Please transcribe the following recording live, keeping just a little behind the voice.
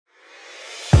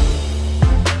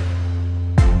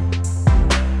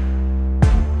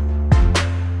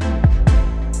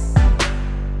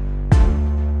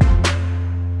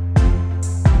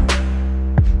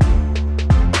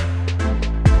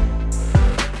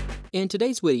In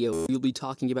today's video, we'll be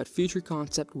talking about future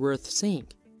concept worth seeing.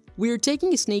 We're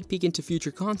taking a sneak peek into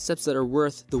future concepts that are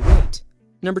worth the wait.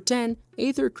 Number 10.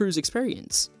 Aether Cruise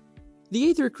Experience. The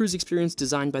Aether Cruise Experience,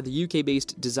 designed by the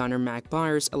UK-based designer Mac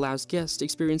Byers, allows guests to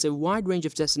experience a wide range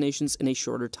of destinations in a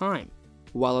shorter time.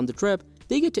 While on the trip,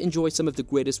 they get to enjoy some of the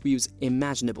greatest views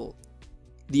imaginable.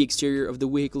 The exterior of the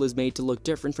vehicle is made to look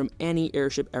different from any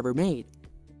airship ever made.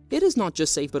 It is not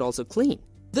just safe but also clean.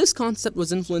 This concept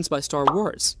was influenced by Star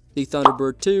Wars, the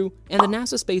Thunderbird II, and the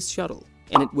NASA Space Shuttle,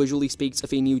 and it visually speaks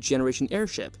of a new generation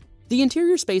airship. The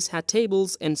interior space had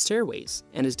tables and stairways,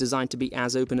 and is designed to be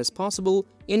as open as possible,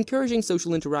 encouraging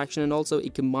social interaction and also a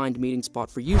combined meeting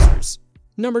spot for users.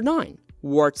 Number 9.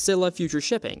 Wärtsilä Future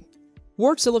Shipping.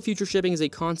 Wärtsilä Future Shipping is a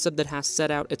concept that has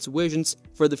set out its visions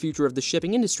for the future of the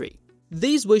shipping industry.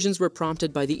 These visions were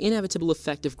prompted by the inevitable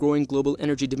effect of growing global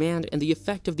energy demand and the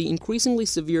effect of the increasingly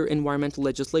severe environmental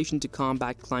legislation to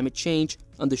combat climate change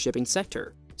on the shipping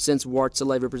sector. Since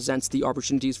Wärtsilä represents the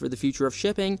opportunities for the future of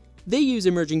shipping, they use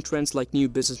emerging trends like new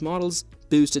business models,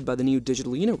 boosted by the new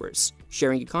digital universe,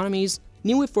 sharing economies,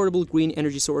 new affordable green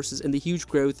energy sources, and the huge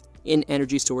growth in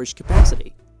energy storage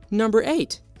capacity. Number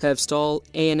 8. HeVSTOL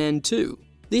ANN2.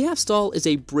 The HeVSTOL is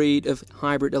a breed of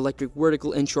hybrid electric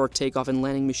vertical and short takeoff and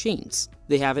landing machines.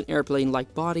 They have an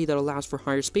airplane-like body that allows for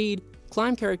higher speed,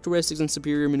 climb characteristics, and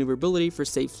superior maneuverability for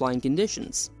safe flying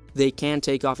conditions. They can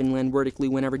take off and land vertically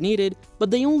whenever needed, but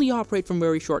they only operate from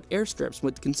very short airstrips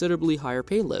with considerably higher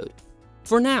payload.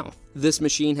 For now, this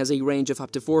machine has a range of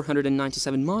up to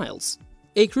 497 miles,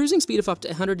 a cruising speed of up to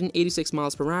 186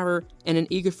 miles per hour, and an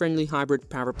eco-friendly hybrid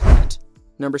power plant.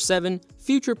 Number 7.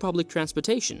 Future public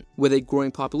transportation. With a growing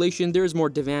population, there is more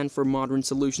demand for modern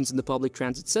solutions in the public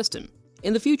transit system.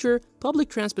 In the future, public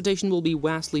transportation will be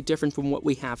vastly different from what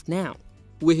we have now.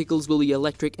 Vehicles will be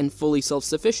electric and fully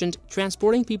self-sufficient,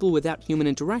 transporting people without human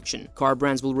interaction. Car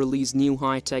brands will release new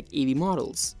high-tech EV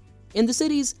models. In the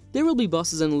cities, there will be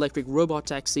buses and electric robot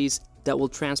taxis that will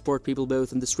transport people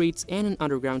both in the streets and in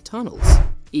underground tunnels.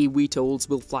 eVTOLs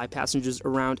will fly passengers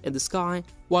around in the sky,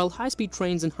 while high-speed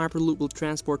trains and Hyperloop will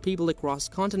transport people across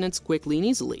continents quickly and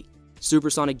easily.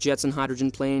 Supersonic jets and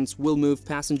hydrogen planes will move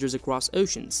passengers across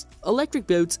oceans. Electric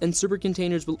boats and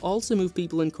supercontainers will also move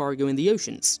people and cargo in the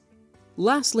oceans.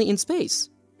 Lastly, in space,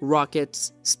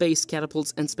 rockets, space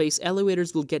catapults, and space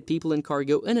elevators will get people and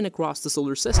cargo in and across the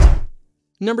solar system.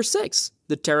 Number 6.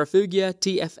 The Terrafugia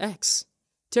TF-X.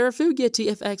 Terrafugia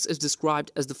TF-X is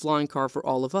described as the flying car for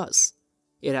all of us.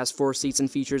 It has 4 seats and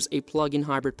features a plug-in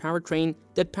hybrid powertrain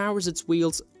that powers its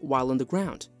wheels while on the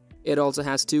ground. It also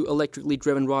has 2 electrically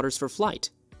driven rotors for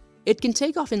flight. It can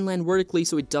take off and land vertically,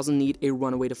 so it doesn't need a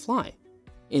runway to fly.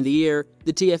 In the air,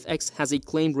 the TF-X has a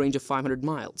claimed range of 500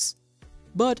 miles.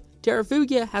 But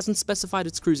Terrafugia hasn't specified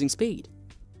its cruising speed.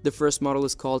 The first model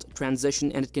is called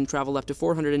Transition, and it can travel up to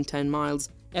 410 miles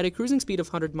at a cruising speed of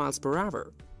 100 miles per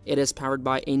hour. It is powered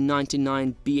by a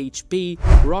 99 bhp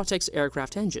Rotax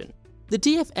aircraft engine. The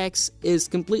TF-X is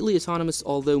completely autonomous,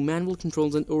 although manual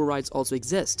controls and overrides also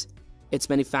exist. Its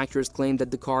manufacturers claim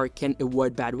that the car can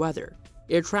avoid bad weather,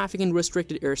 air traffic, and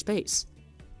restricted airspace.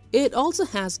 It also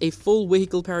has a full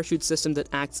vehicle parachute system that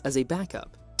acts as a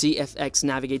backup. TF-X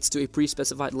navigates to a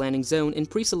pre-specified landing zone and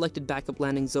pre-selected backup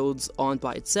landing zones on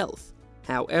by itself.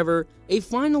 However, a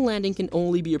final landing can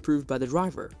only be approved by the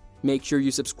driver. Make sure you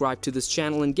subscribe to this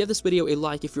channel and give this video a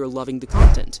like if you're loving the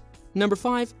content. Number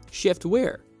 5.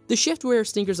 ShiftWear. The ShiftWear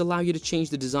sneakers allow you to change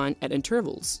the design at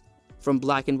intervals. From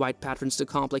black and white patterns to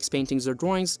complex paintings or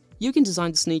drawings, you can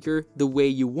design the sneaker the way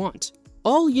you want.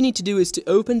 All you need to do is to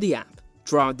open the app,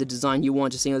 draw out the design you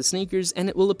want to see on the sneakers, and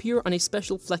it will appear on a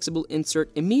special flexible insert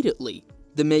immediately.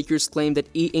 The makers claim that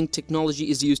e-ink technology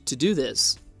is used to do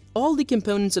this. All the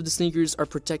components of the sneakers are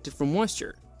protected from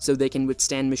moisture, so they can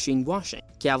withstand machine washing.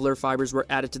 Kevlar fibers were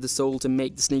added to the sole to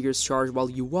make the sneakers charge while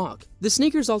you walk. The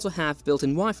sneakers also have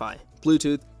built-in Wi-Fi,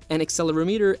 Bluetooth, an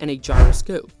accelerometer, and a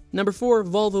gyroscope. Number 4.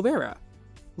 Volvo Vera.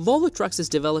 Volvo Trucks has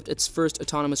developed its first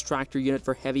autonomous tractor unit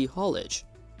for heavy haulage.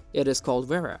 It is called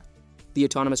Vera. The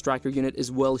autonomous tractor unit is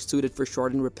well suited for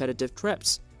short and repetitive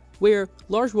trips, where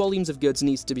large volumes of goods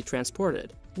needs to be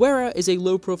transported. Vera is a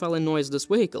low-profile and noiseless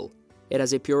vehicle. It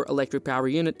has a pure electric power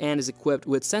unit and is equipped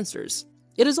with sensors.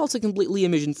 It is also completely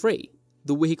emission-free.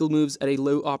 The vehicle moves at a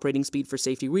low operating speed for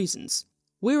safety reasons.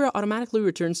 Vera automatically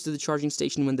returns to the charging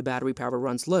station when the battery power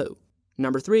runs low.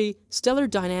 Number 3. Stellar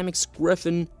Dynamics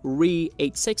Griffon Re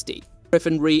 860.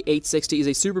 Griffon Re 860 is a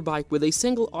superbike with a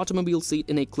single automobile seat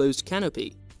in a closed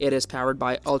canopy. It is powered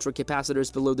by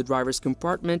ultracapacitors below the driver's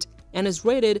compartment and is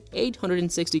rated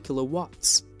 860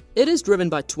 kilowatts. It is driven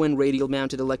by twin radial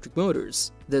mounted electric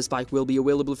motors. This bike will be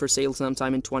available for sale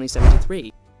sometime in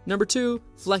 2073. Number 2.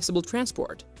 Flexible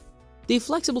transport. The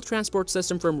flexible transport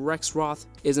system from Rexroth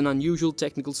is an unusual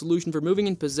technical solution for moving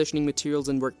and positioning materials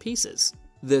and workpieces.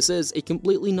 This is a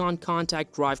completely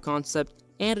non-contact drive concept,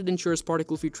 and it ensures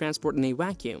particle-free transport in a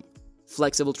vacuum.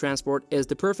 Flexible transport is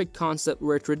the perfect concept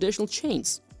where traditional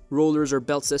chains, rollers, or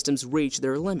belt systems reach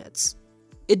their limits.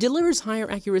 It delivers higher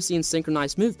accuracy and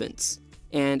synchronized movements,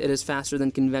 and it is faster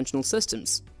than conventional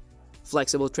systems.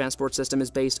 Flexible transport system is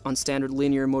based on standard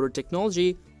linear motor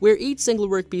technology, where each single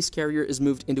workpiece carrier is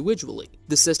moved individually.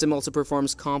 The system also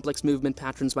performs complex movement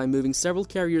patterns by moving several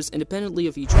carriers independently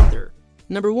of each other.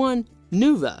 Number 1.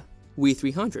 NUUVA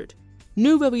V300.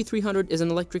 NUUVA V300 is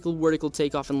an electrical vertical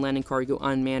takeoff and landing cargo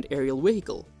unmanned aerial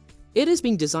vehicle. It is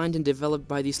being designed and developed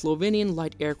by the Slovenian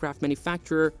light aircraft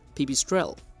manufacturer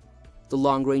Pipistrel. The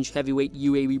long-range heavyweight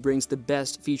UAV brings the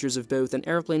best features of both an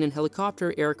airplane and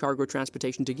helicopter air cargo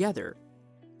transportation together.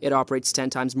 It operates 10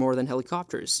 times more than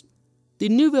helicopters. The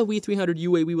NUUVA V300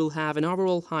 UAV will have an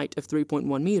overall height of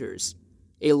 3.1 meters,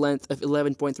 a length of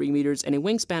 11.3 meters, and a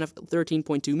wingspan of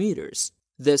 13.2 meters.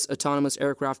 This autonomous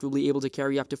aircraft will be able to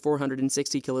carry up to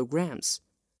 460 kilograms.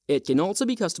 It can also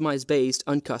be customized based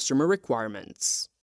on customer requirements.